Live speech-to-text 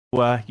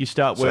you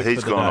start work for the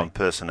day. So he's gone on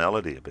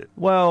personality a bit.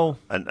 Well,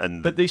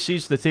 and but this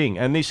is the thing,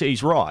 and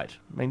he's right.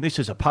 I mean, this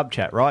is a pub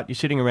chat, right? You're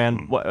sitting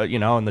around,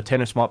 and the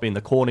tennis might be in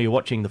the corner, you're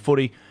watching the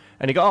footy,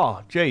 and you go,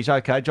 oh, geez,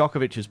 okay,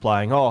 Djokovic is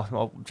playing. Oh,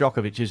 well,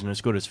 Djokovic isn't as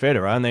good as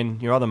Federer. And then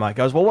your other mate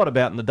goes, well, what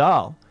about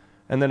Nadal?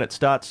 And then it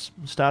starts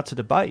a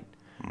debate.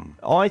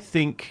 I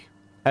think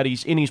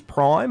in his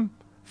prime,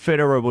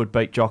 Federer would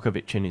beat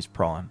Djokovic in his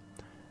prime.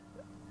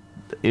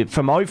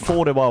 From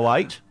 04 to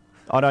 08,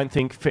 I don't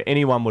think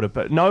anyone would have...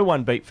 But no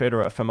one beat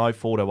Federer from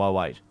 04 to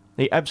 08.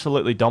 He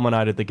absolutely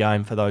dominated the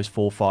game for those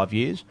 4 or 5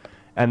 years,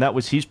 and that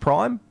was his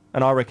prime,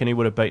 and I reckon he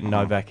would have beaten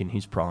Novak in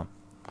his prime.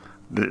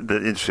 The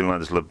interesting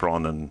one is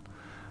LeBron and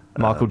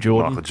Michael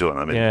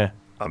Jordan.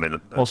 I mean,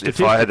 well,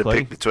 if I had to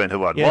pick between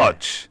who I'd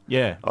watch,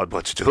 I'd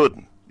watch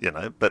Jordan,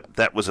 But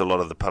that was a lot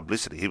of the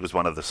publicity. He was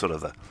one of the sort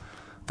of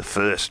the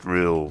first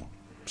real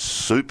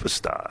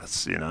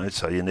superstars,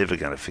 so you're never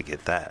going to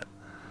forget that.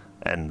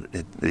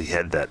 And he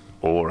had that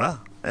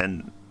aura,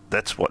 and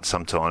that's what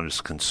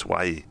sometimes can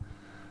sway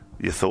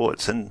your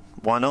thoughts. And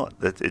why not?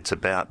 It's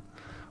about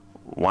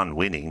one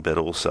winning, but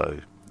also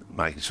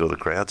making sure the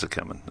crowds are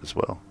coming as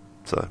well.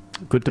 So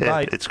good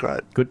debate. Yeah, it's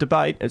great. Good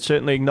debate. It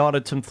certainly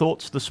ignited some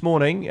thoughts this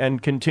morning,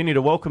 and continue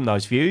to welcome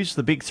those views.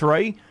 The big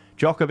three: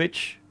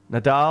 Djokovic,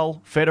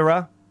 Nadal,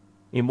 Federer.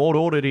 In what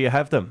order do you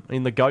have them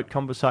in the GOAT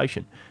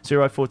conversation?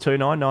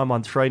 0429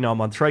 913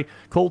 913.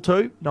 Call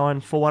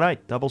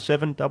 9418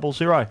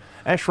 7700.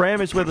 Ash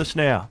Ram is with us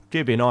now.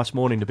 It'd be a nice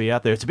morning to be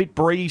out there. It's a bit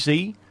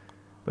breezy,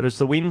 but as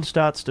the wind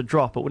starts to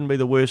drop, it wouldn't be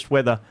the worst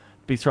weather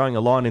to be throwing a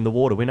line in the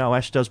water. We know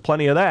Ash does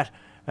plenty of that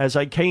as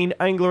a keen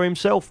angler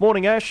himself.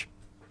 Morning, Ash.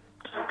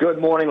 Good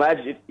morning,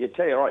 lads. You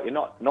tell you right, you're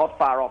not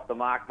far off the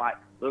mark, mate.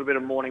 A little bit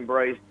of morning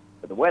breeze,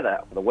 but the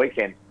weather for the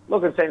weekend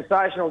looking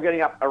sensational,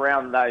 getting up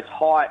around those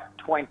high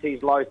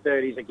 20s, low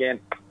 30s again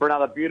for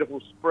another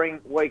beautiful spring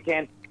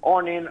weekend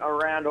on in,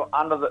 around or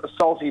under the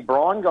salty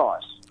brine,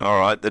 guys. All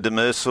right, the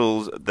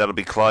demersal, that'll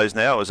be closed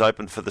now. It was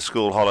open for the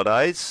school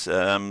holidays.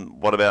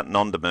 What about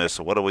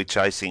non-demersal? What are we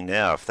chasing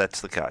now, if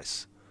that's the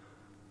case?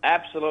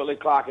 Absolutely,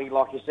 Clarky.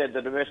 Like you said, the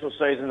demersal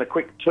season, the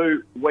quick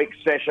 2-week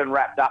session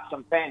wrapped up.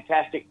 Some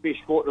fantastic fish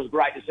caught. It was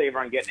great to see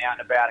everyone getting out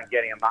and about and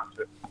getting amongst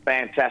it.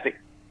 Fantastic.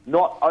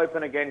 Not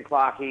open again,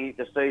 Clarky.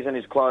 The season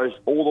is closed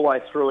all the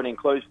way through and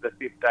includes the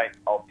 15th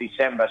of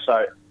December.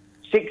 So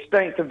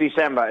 16th of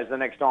December is the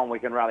next time we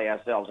can rally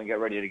ourselves and get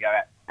ready to go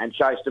out and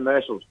chase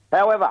demersals.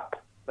 However,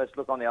 let's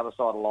look on the other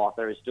side of life.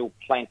 There is still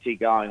plenty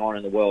going on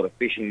in the world of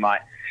fishing, mate.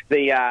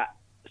 The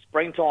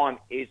springtime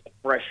is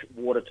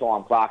freshwater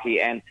time,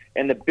 Clarky, and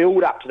in the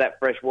build-up to that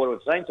freshwater, we've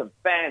seen some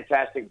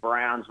fantastic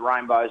browns,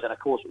 rainbows, and, of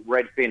course,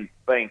 redfin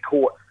being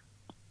caught.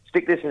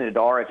 Stick this in your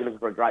diary if you're looking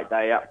for a great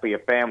day out for your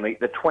family.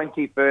 The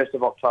 21st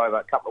of October,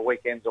 a couple of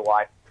weekends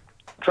away,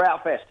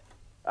 Trout Fest,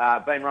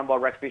 being run by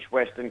Rex Fish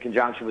West in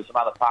conjunction with some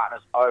other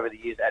partners over the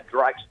years at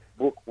Drake's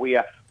Brook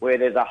Weir, where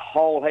there's a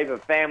whole heap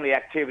of family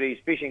activities,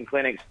 fishing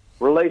clinics,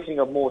 releasing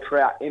of more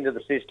trout into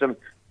the system.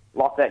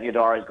 Lock that in your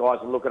diaries, guys,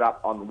 and look it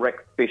up on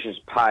Rex Fish's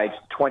page.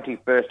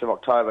 21st of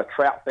October,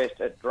 Trout Fest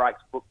at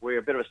Drake's Brook Weir,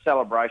 a bit of a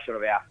celebration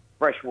of our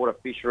freshwater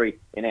fishery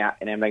in our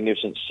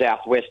magnificent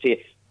southwest here.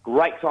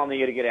 Great time of the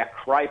year to get our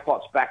cray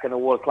pots back in the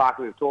water, Clark.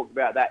 We've talked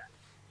about that.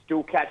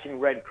 Still catching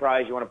red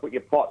crays. You want to put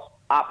your pots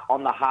up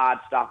on the hard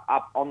stuff,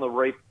 up on the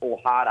reef or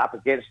hard up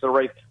against the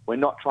reef. We're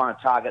not trying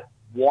to target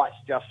whites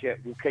just yet.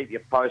 We'll keep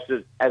you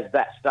posted as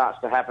that starts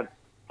to happen.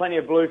 Plenty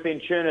of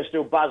bluefin tuna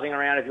still buzzing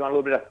around if you want a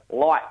little bit of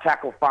light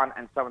tackle fun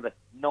and some of the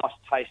nice,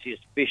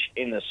 tastiest fish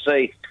in the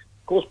sea.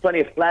 Of course,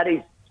 plenty of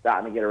flatties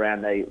starting to get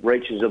around the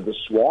reaches of the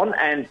Swan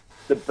and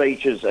the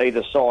beaches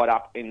either side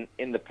up in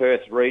the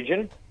Perth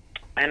region.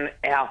 And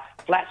our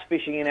flats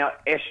fishing in our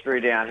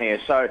estuary down here.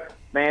 So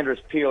Mandaris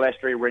Peel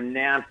Estuary,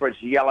 renowned for its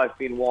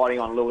yellowfin whiting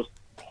on lures.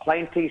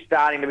 Plenty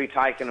starting to be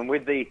taken. And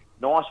with the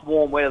nice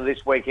warm weather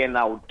this weekend,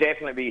 they'll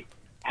definitely be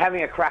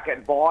having a crack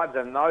at vibes.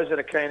 And those that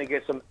are keen to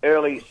get some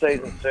early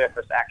season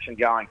surface action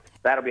going,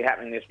 that'll be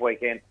happening this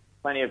weekend.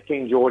 Plenty of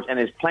King George. And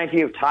there's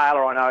plenty of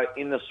tailor, I know,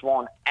 in the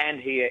Swan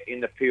and here in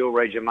the Peel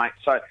region, mate.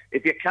 So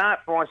if you can't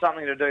find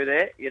something to do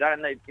there, you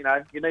don't need,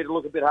 you need to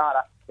look a bit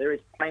harder. There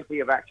is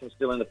plenty of action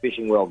still in the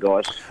fishing world,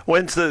 guys.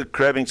 When's the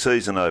crabbing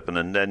season open?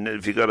 And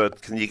have you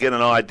can you get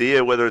an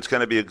idea whether it's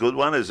going to be a good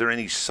one? Is there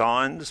any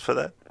signs for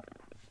that?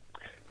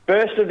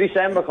 1st of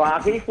December,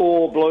 Clarky,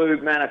 for blue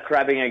manna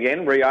crabbing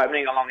again,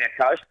 reopening along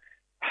our coast.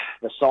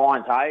 The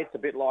signs, hey, it's a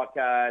bit like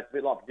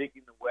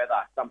predicting the weather.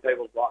 Some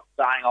people like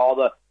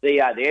saying,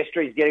 the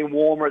estuary's getting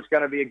warmer. It's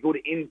going to be a good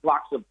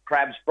influx of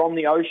crabs from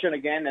the ocean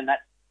again, and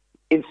that's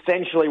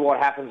essentially what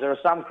happens. There are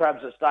some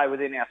crabs that stay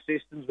within our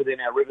systems, within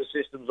our river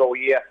systems all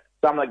year.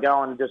 Some that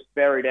go and just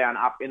bury down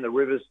up in the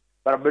rivers,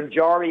 but a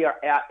majority are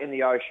out in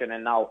the ocean,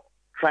 and they'll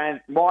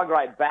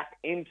migrate back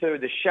into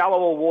the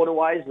shallower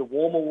waterways, the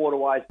warmer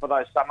waterways for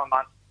those summer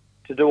months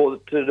to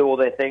do all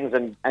their things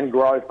and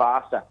grow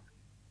faster.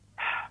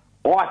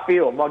 My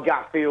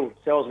gut feel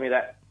tells me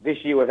that this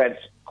year we've had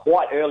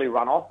quite early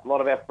runoff. A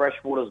lot of our fresh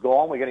water's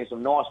gone. We're getting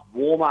some nice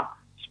warmer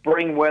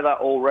spring weather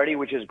already,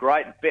 which is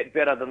great. A bit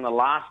better than the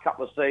last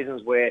couple of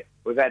seasons where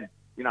we've had,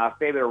 a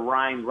fair bit of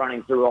rain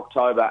running through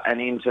October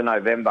and into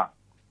November.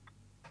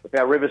 If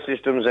our river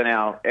systems and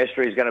our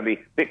estuary is going to be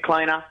a bit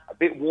cleaner, a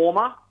bit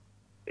warmer,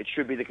 it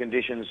should be the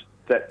conditions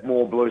that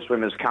more blue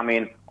swimmers come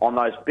in on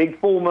those big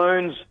full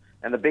moons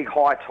and the big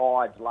high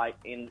tides late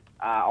in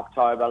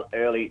October,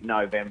 early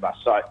November.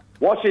 So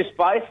watch this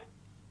space.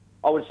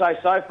 I would say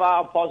so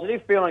far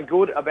positive, feeling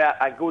good about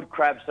a good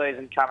crab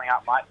season coming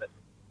up, mate, but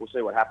we'll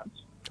see what happens.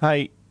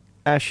 Hey,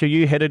 Ash, are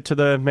you headed to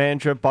the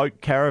Mandurah Boat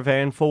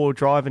Caravan 4-wheel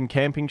drive and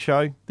camping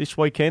show this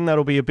weekend?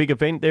 That'll be a big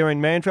event there in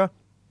Mandurah.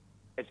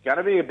 It's going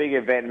to be a big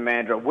event in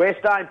Mandurah. We're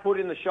staying put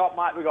in the shop,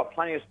 mate. We've got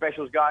plenty of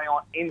specials going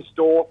on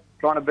in-store.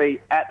 Trying to be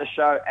at the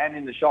show and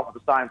in the shop at the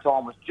same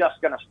time was just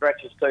going to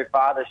stretch us too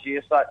far this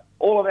year. So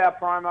all of our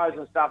promos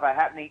and stuff are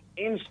happening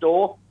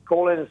in-store.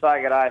 Call in and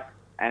say good day,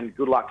 and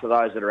good luck to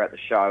those that are at the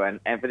show.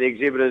 And for the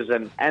exhibitors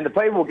and the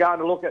people going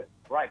to look at,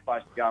 great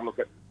place to go and look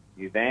at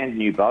new van,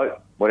 new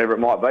boat, whatever it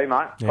might be,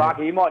 mate. Yeah.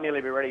 Clarky, you might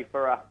nearly be ready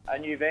for a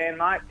new van,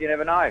 mate. You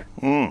never know.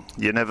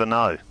 You never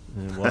know.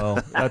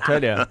 Well, I'll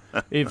tell you,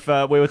 if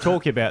we were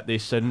talking about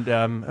this, and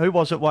who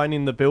was it, Wayne,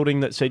 in the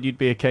building that said you'd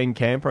be a keen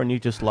camper and you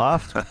just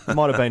laughed? It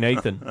might have been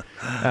Ethan.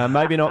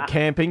 Maybe not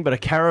camping, but a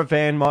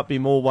caravan might be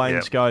more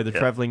Wayne's go, the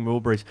travelling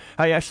Wilburys.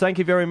 Hey, Ash, thank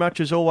you very much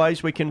as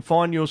always. We can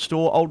find your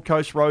store, Old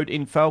Coast Road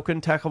in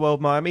Falcon, Tackle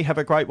World, Miami. Have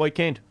a great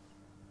weekend.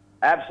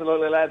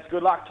 Absolutely, lads.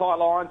 Good luck, tight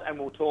lines, and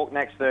we'll talk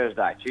next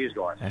Thursday. Cheers,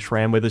 guys. Ash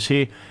Ram with us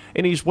here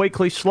in his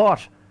weekly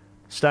slot,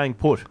 staying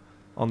put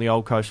on the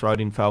Old Coast Road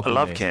in Falcon. I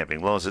love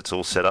camping. Well, it's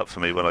all set up for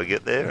me when I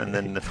get there, and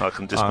then I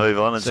can just move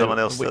on and someone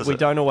else does it. We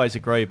don't always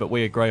agree, but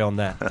we agree on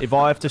that. If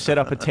I have to set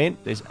up a tent,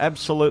 there's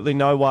absolutely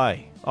no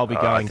way I'll be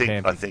going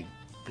camping. I think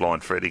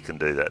Blind Freddie can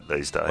do that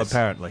these days.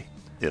 Apparently.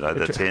 The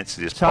tents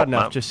just it's hard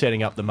enough up. Just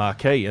setting up the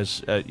marquee,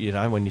 as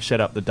when you set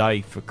up the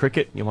day for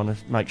cricket, you want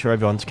to make sure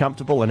everyone's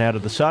comfortable and out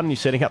of the sun. You're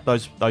setting up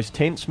those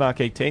tents,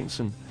 marquee tents,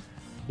 and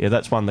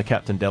that's one the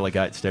captain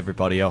delegates to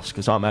everybody else,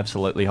 because I'm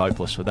absolutely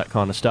hopeless with that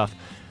kind of stuff.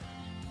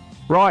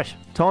 Right,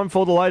 time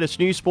for the latest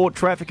news, sport,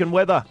 traffic and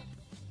weather.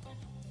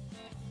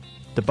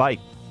 Debate.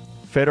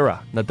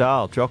 Federer,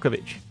 Nadal,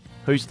 Djokovic.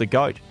 Who's the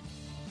GOAT?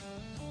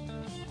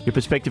 Your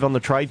perspective on the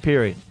trade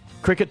period.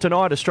 Cricket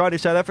tonight, Australia,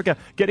 South Africa.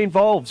 Get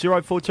involved.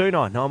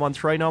 0429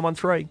 913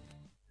 913.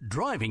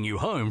 Driving you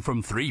home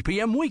from 3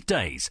 p.m.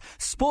 weekdays.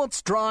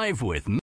 Sports Drive with